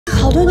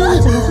好端端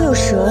的怎么会有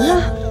蛇呢？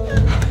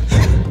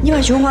你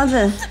把雄黄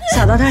粉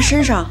撒到它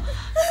身上，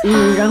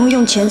然后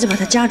用钳子把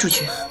它夹出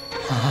去。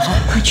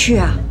快去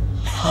啊！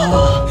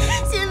好。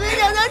贤妃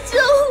娘娘救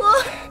我！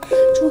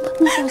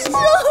你小心！救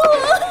我！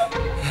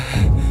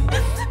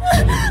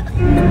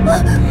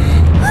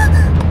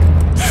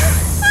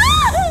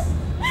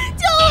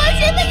 救我！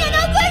贤妃娘娘，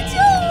快救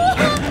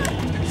我！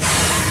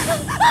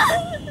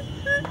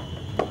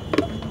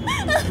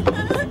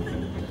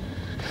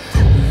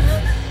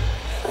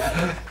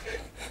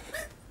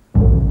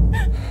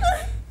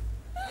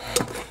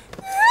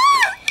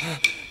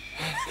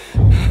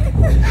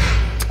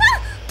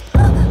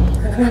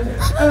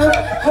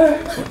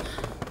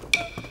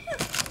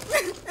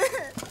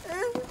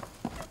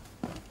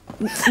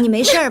你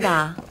没事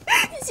吧？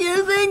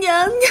贤妃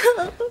娘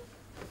娘，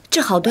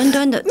这好端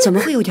端的，怎么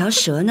会有条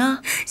蛇呢？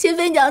贤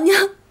妃娘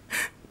娘，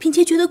嫔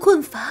妾觉得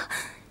困乏，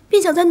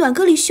便想在暖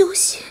阁里休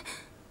息，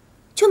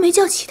就没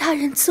叫其他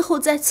人伺候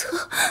在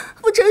侧。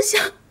不成想，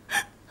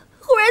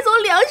忽然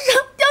从梁上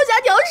掉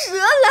下条蛇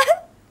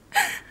来，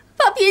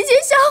把嫔妾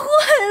吓坏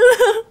了。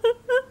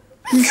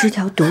那是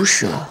条毒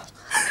蛇，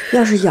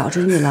要是咬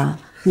着你了，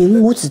你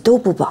们母子都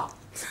不保。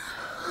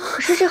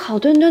可是这好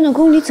端端的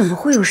宫里怎么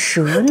会有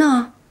蛇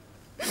呢？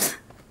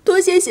 多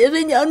谢贤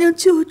妃娘娘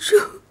救助，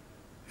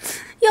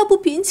要不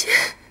嫔妾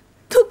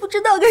都不知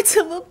道该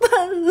怎么办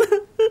了。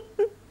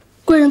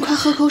贵人快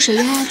喝口水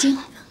压压惊。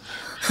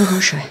喝口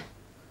水。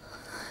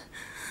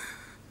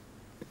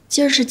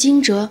今儿是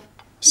惊蛰，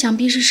想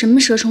必是什么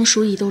蛇虫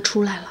鼠蚁都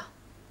出来了。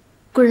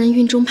贵人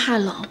孕中怕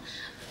冷，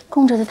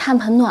供着的炭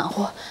盆暖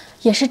和，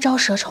也是招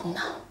蛇虫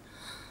的。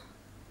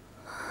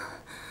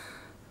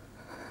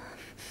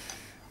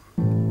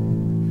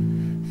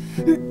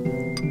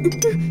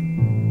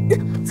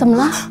怎么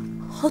了？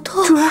好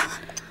痛！主人，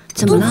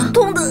怎么了？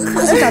痛得很。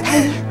快去找太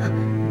医。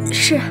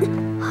是。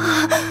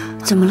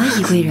怎么了，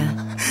宜贵人？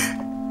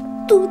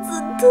肚子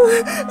疼。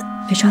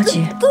别着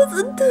急，肚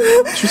子疼。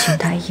去请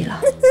太医了。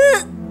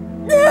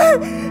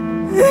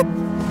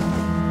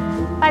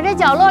把这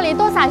角落里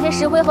多撒些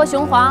石灰和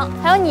雄黄，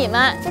还有你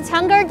们这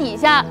墙根底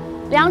下、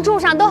梁柱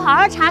上都好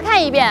好查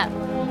看一遍，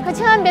可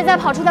千万别再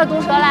跑出条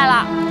毒蛇来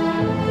了。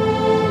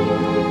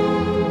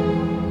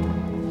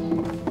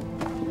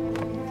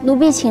 奴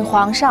婢请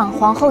皇上、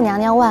皇后娘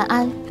娘万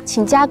安，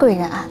请嘉贵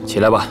人安。起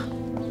来吧。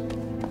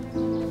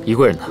宜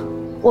贵人呢？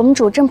我们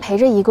主正陪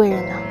着宜贵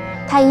人呢，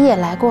太医也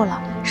来过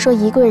了，说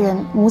宜贵人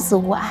母子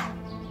无碍。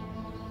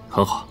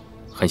很好，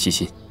很细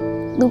心。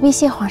奴婢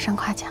谢皇上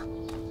夸奖。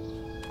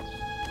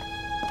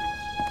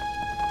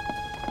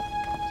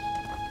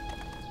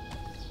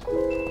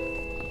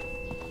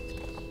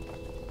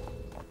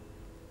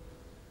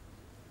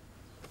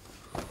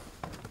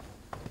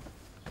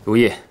如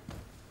意。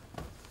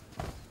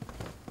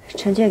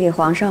 臣妾给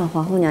皇上、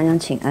皇后娘娘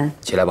请安。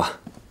起来吧。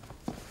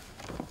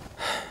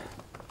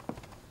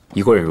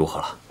宜贵人如何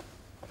了？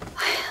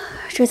哎呀，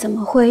这怎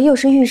么会？又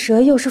是遇蛇，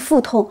又是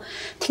腹痛，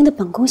听得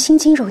本宫心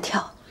惊肉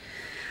跳。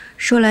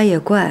说来也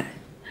怪，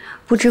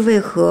不知为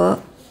何，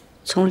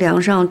从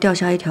梁上掉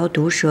下一条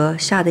毒蛇，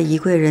吓得宜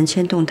贵人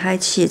牵动胎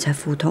气才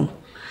腹痛。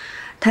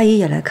太医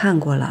也来看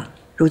过了，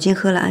如今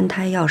喝了安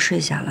胎药，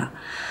睡下了。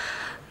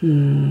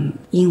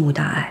应无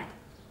大碍。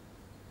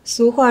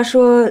俗话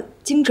说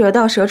“惊蛰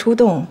到蛇出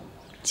洞”，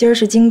今儿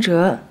是惊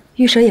蛰，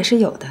遇蛇也是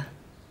有的。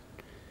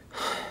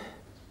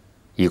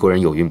宜贵人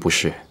有孕不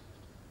适，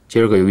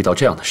今儿个又遇到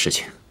这样的事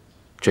情，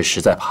这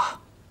实在怕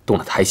动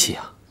了胎气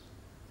啊。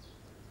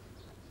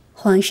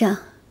皇上，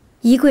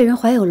宜贵人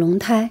怀有龙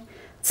胎，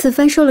此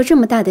番受了这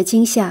么大的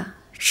惊吓，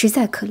实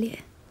在可怜。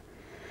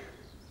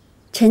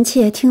臣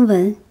妾听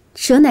闻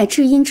蛇乃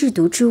至阴至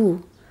毒之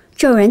物，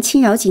骤然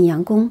侵扰景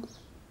阳宫，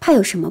怕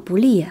有什么不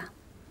利啊？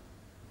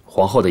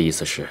 皇后的意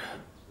思是，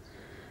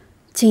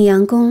景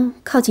阳宫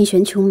靠近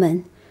玄穹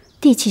门，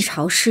地气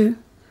潮湿。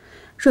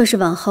若是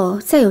往后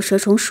再有蛇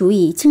虫鼠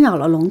蚁惊扰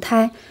了龙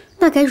胎，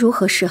那该如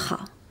何是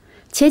好？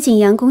且景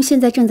阳宫现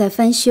在正在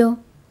翻修，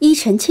依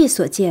臣妾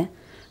所见，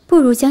不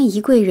如将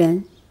宜贵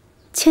人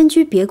迁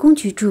居别宫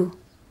居住。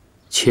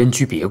迁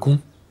居别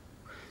宫？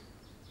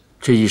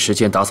这一时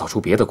间打扫出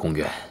别的宫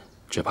院，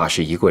只怕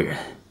是宜贵人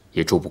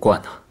也住不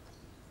惯呐。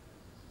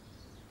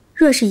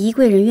若是宜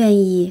贵人愿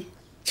意。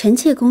 臣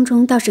妾宫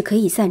中倒是可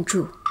以暂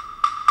住。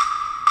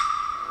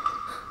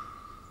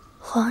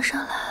皇上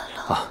来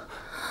了啊！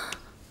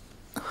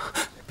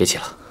别起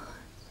了。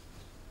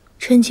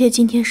臣妾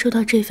今天受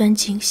到这番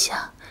惊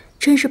吓，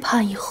真是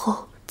怕以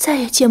后再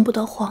也见不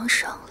到皇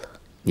上了。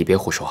你别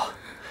胡说，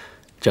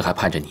朕还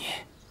盼着你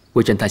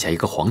为朕诞下一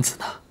个皇子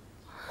呢。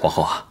皇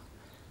后啊，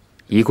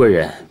宜贵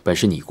人本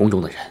是你宫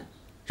中的人，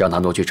让他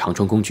挪去长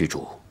春宫居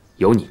住，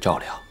有你照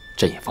料，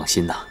朕也放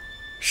心呐。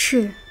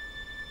是。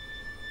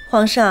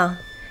皇上。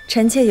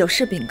 臣妾有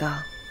事禀告。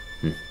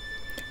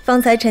方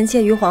才臣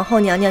妾与皇后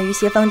娘娘于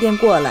协芳殿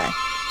过来，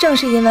正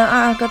是因为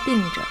二哥病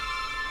着。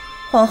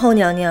皇后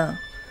娘娘，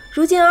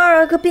如今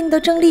二哥病得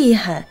正厉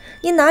害，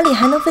您哪里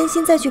还能分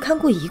心再去看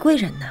顾宜贵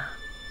人呢？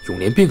永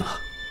莲病了，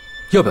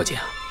要不要紧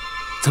啊？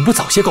怎么不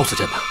早些告诉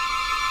朕呢？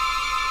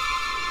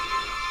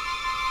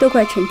都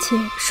怪臣妾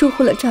疏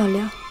忽了照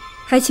料，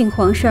还请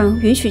皇上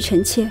允许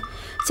臣妾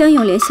将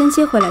永莲先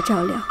接回来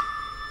照料。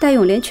待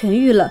永莲痊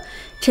愈了，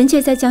臣妾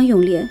再将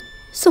永莲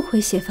送回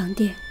协芳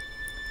殿。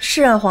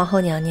是啊，皇后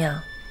娘娘，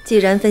既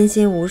然分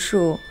心无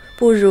术，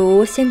不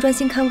如先专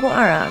心看顾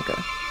二阿哥。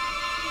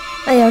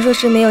哎呀，若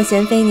是没有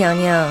贤妃娘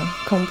娘，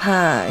恐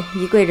怕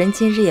仪贵人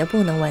今日也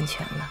不能完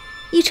全了。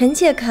依臣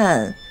妾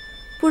看，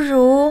不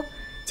如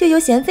就由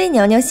贤妃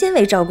娘娘先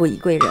为照顾仪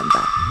贵人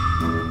吧。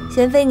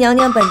贤妃娘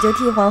娘本就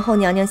替皇后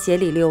娘娘协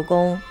理六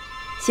宫，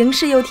行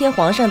事又贴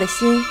皇上的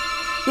心，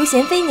由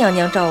贤妃娘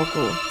娘照顾，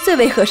最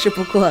为合适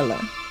不过了。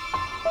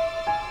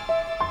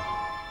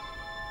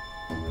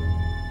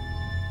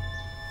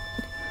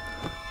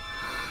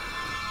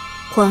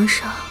皇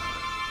上，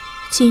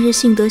今日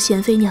幸得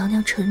贤妃娘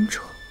娘沉着，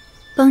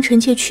帮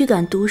臣妾驱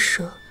赶毒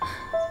蛇，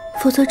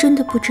否则真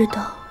的不知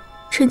道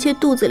臣妾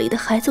肚子里的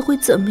孩子会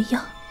怎么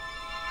样。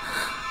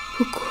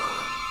不过，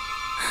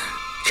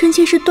臣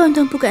妾是断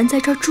断不敢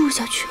在这儿住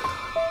下去了。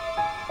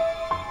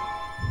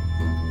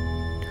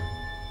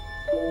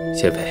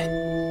贤妃，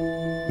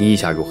你意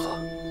下如何？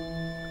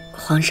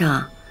皇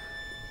上，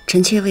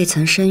臣妾未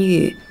曾生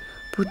育，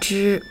不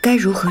知该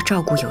如何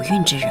照顾有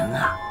孕之人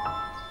啊。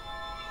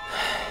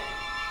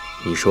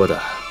你说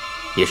的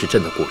也是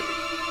朕的顾虑。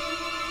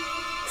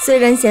虽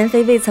然贤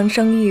妃未曾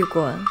生育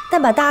过，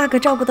但把大阿哥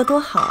照顾得多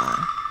好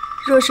啊！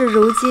若是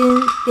如今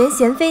连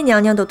贤妃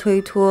娘娘都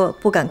推脱，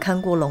不敢看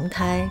顾龙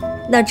胎，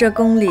那这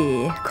宫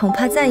里恐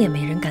怕再也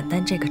没人敢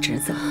担这个职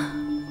责。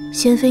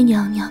贤妃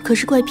娘娘可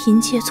是怪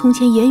嫔妾从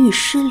前言语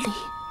失礼，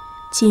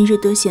今日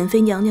得贤妃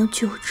娘娘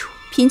救助，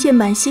嫔妾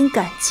满心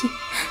感激，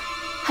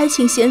还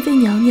请贤妃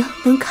娘娘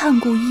能看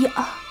顾一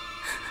二，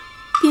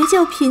别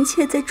叫嫔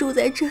妾再住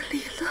在这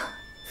里了。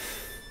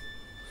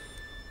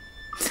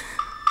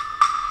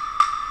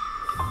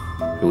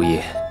如懿，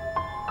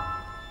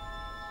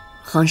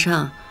皇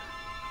上，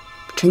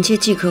臣妾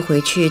即刻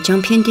回去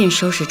将偏殿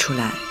收拾出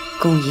来，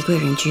供仪贵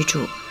人居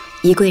住。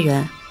仪贵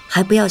人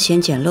还不要嫌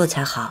简陋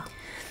才好。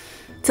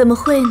怎么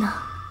会呢？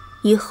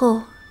以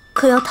后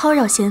可要叨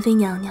扰贤妃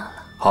娘娘了。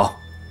好，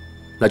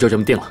那就这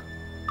么定了。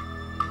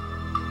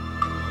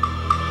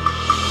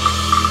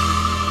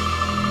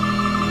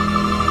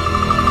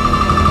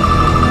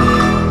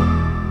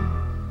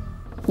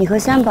你和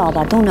三宝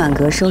把东暖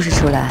阁收拾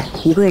出来，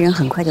仪贵人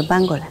很快就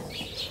搬过来。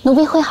奴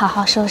婢会好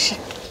好收拾。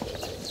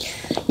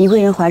仪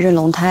贵人怀着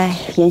龙胎，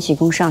延禧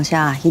宫上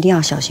下一定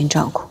要小心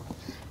照顾。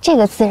这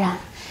个自然，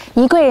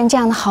仪贵人这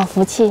样的好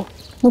福气，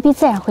奴婢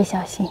自然会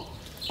小心。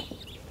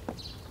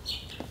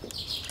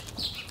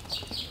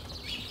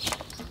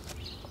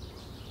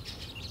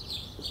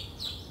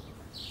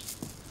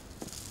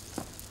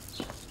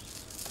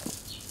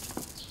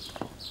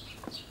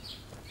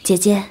姐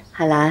姐，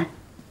海兰，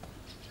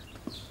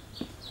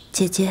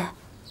姐姐，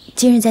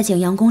今日在景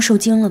阳宫受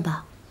惊了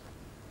吧？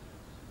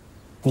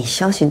你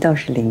消息倒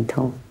是灵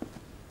通。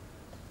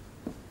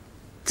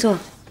坐。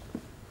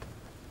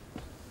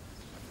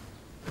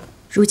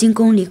如今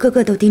宫里个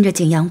个都盯着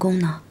景阳宫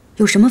呢，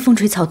有什么风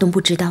吹草动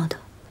不知道的？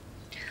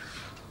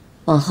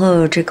往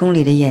后这宫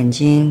里的眼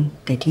睛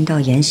得盯到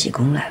延禧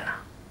宫来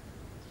了。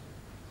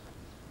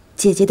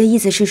姐姐的意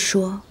思是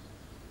说，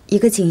一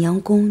个景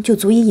阳宫就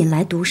足以引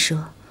来毒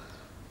蛇。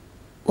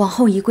往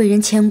后仪贵人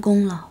迁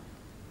宫了，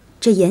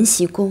这延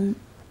禧宫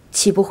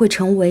岂不会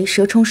成为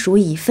蛇虫鼠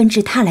蚁纷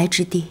至沓来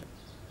之地？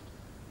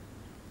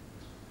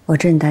我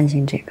正担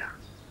心这个。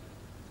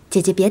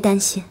姐姐别担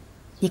心，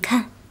你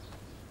看，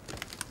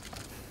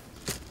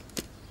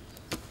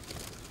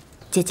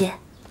姐姐，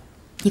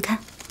你看，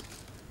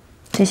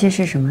这些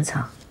是什么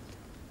草？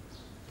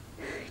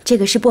这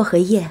个是薄荷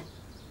叶、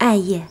艾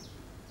叶，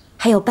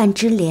还有半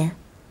枝莲，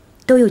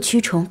都有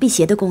驱虫辟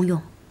邪的功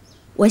用。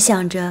我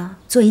想着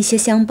做一些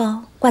香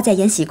包挂在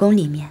延禧宫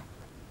里面，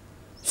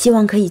希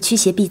望可以驱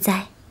邪避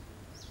灾。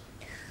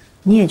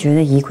你也觉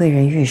得仪贵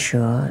人遇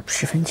蛇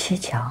十分蹊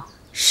跷？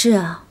是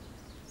啊，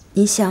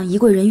你想仪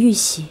贵人遇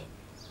喜，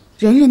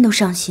人人都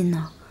伤心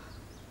呢，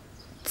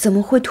怎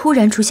么会突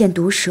然出现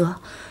毒蛇，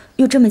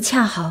又这么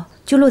恰好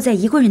就落在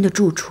仪贵人的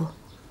住处？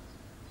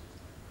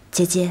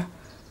姐姐，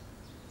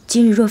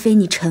今日若非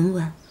你沉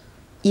稳，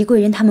仪贵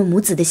人他们母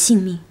子的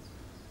性命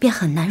便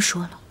很难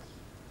说了。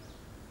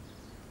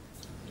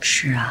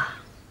是啊，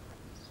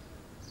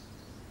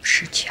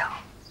是巧。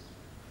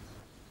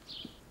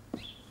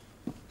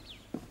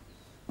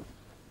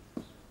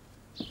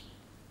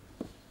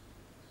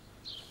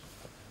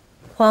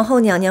皇后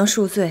娘娘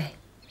恕罪，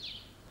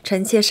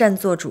臣妾擅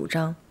作主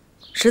张，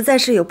实在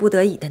是有不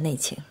得已的内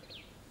情。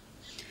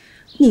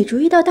你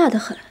主意倒大得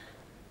很，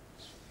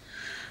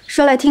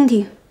说来听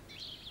听。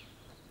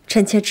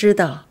臣妾知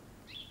道，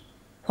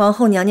皇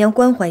后娘娘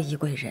关怀仪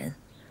贵人，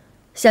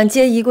想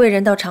接仪贵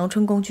人到长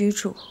春宫居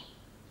住。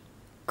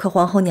可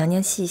皇后娘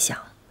娘细想，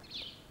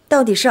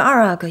到底是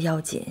二阿哥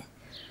要紧，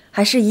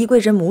还是仪贵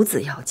人母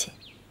子要紧？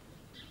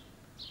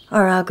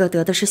二阿哥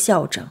得的是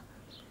孝正，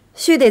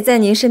须得在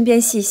您身边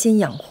细心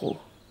养护。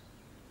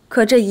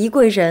可这仪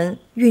贵人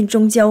孕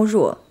中娇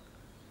弱，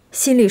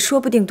心里说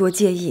不定多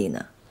介意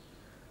呢。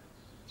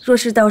若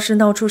是到时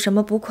闹出什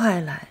么不快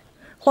来，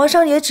皇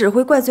上也只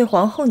会怪罪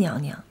皇后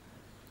娘娘。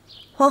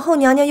皇后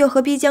娘娘又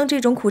何必将这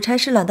种苦差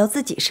事揽到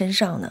自己身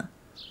上呢？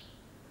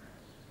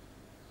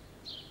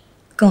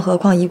更何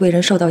况仪贵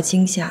人受到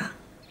惊吓，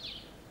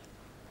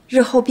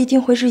日后必定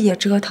会日夜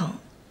折腾，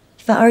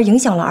反而影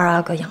响了二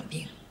阿哥养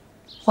病。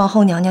皇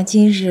后娘娘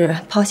今日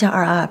抛下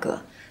二阿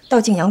哥，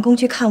到景阳宫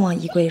去看望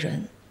仪贵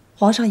人，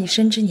皇上已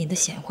深知您的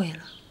贤惠了。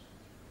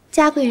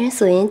嘉贵人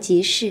所言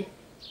极是，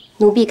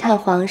奴婢看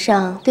皇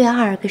上对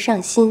二阿哥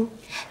上心，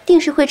定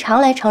是会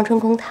常来长春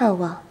宫探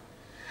望。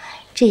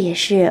这也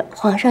是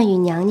皇上与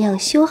娘娘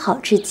修好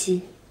之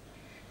机。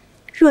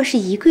若是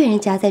仪贵人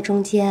夹在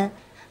中间，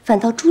反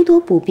倒诸多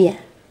不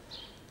便。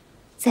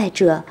再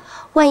者，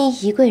万一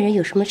仪贵人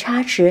有什么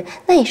差池，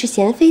那也是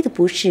贤妃的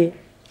不是，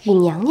与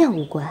娘娘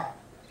无关。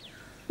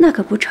那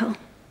可不成，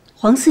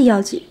皇嗣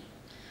要紧。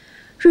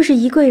若是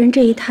仪贵人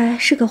这一胎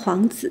是个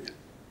皇子，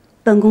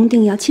本宫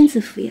定要亲自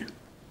抚养。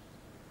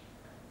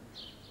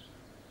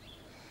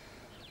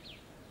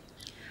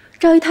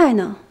赵姨太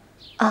呢？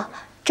啊，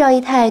赵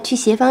姨太去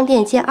协芳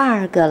殿接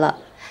二阿哥了。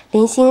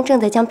林星正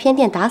在将偏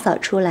殿打扫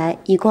出来，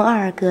以供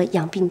二阿哥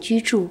养病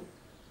居住。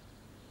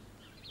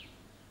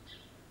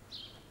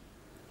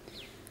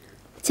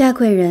嘉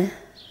贵人，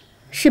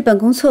是本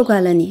宫错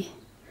怪了你，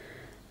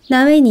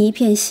难为你一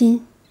片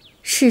心，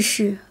事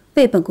事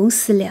为本宫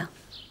思量。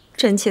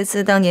臣妾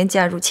自当年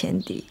嫁入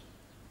前邸，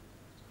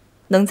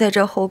能在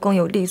这后宫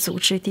有立足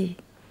之地，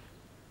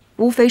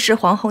无非是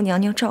皇后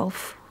娘娘照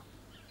拂。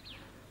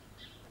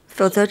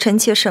否则臣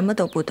妾什么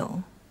都不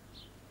懂，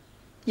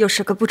又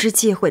是个不知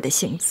忌讳的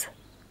性子。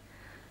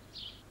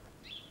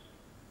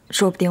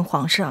说不定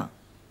皇上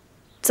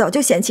早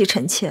就嫌弃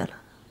臣妾了。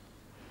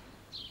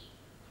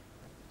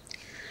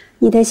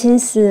你的心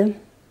思，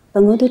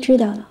本宫都知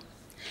道了。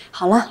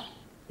好了，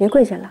别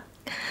跪着了。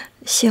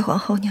谢皇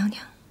后娘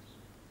娘。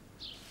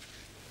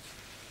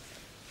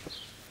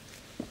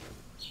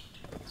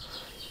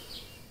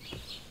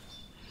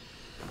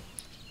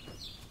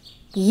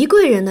仪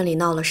贵人那里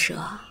闹了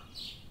蛇。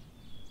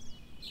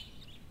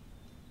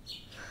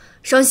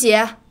双喜，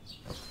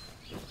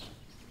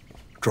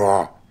主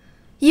儿，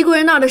仪贵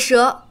人那儿的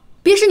蛇，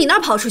别是你那儿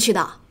跑出去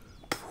的？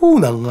不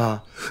能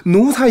啊，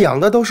奴才养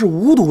的都是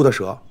无毒的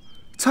蛇。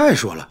再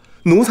说了，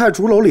奴才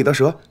竹篓里的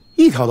蛇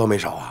一条都没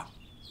少啊。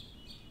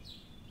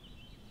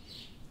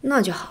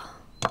那就好，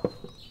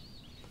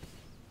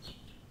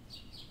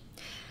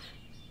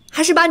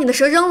还是把你的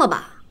蛇扔了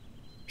吧，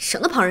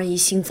省得旁人疑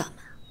心咱们。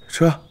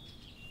这。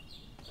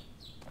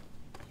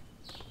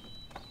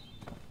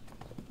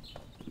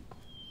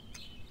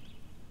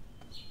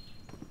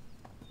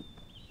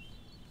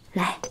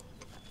来，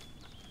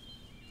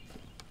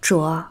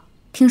主儿，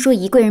听说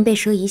仪贵人被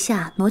蛇一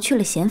下挪去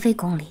了贤妃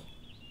宫里。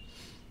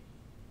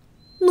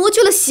挪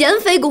去了贤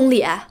妃宫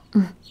里？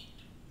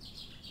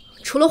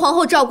除了皇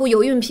后照顾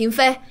有孕嫔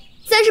妃，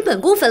自然是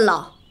本宫分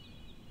劳，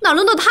哪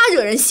轮到她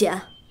惹人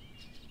嫌？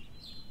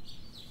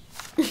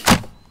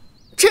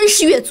真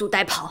是越俎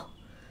代庖。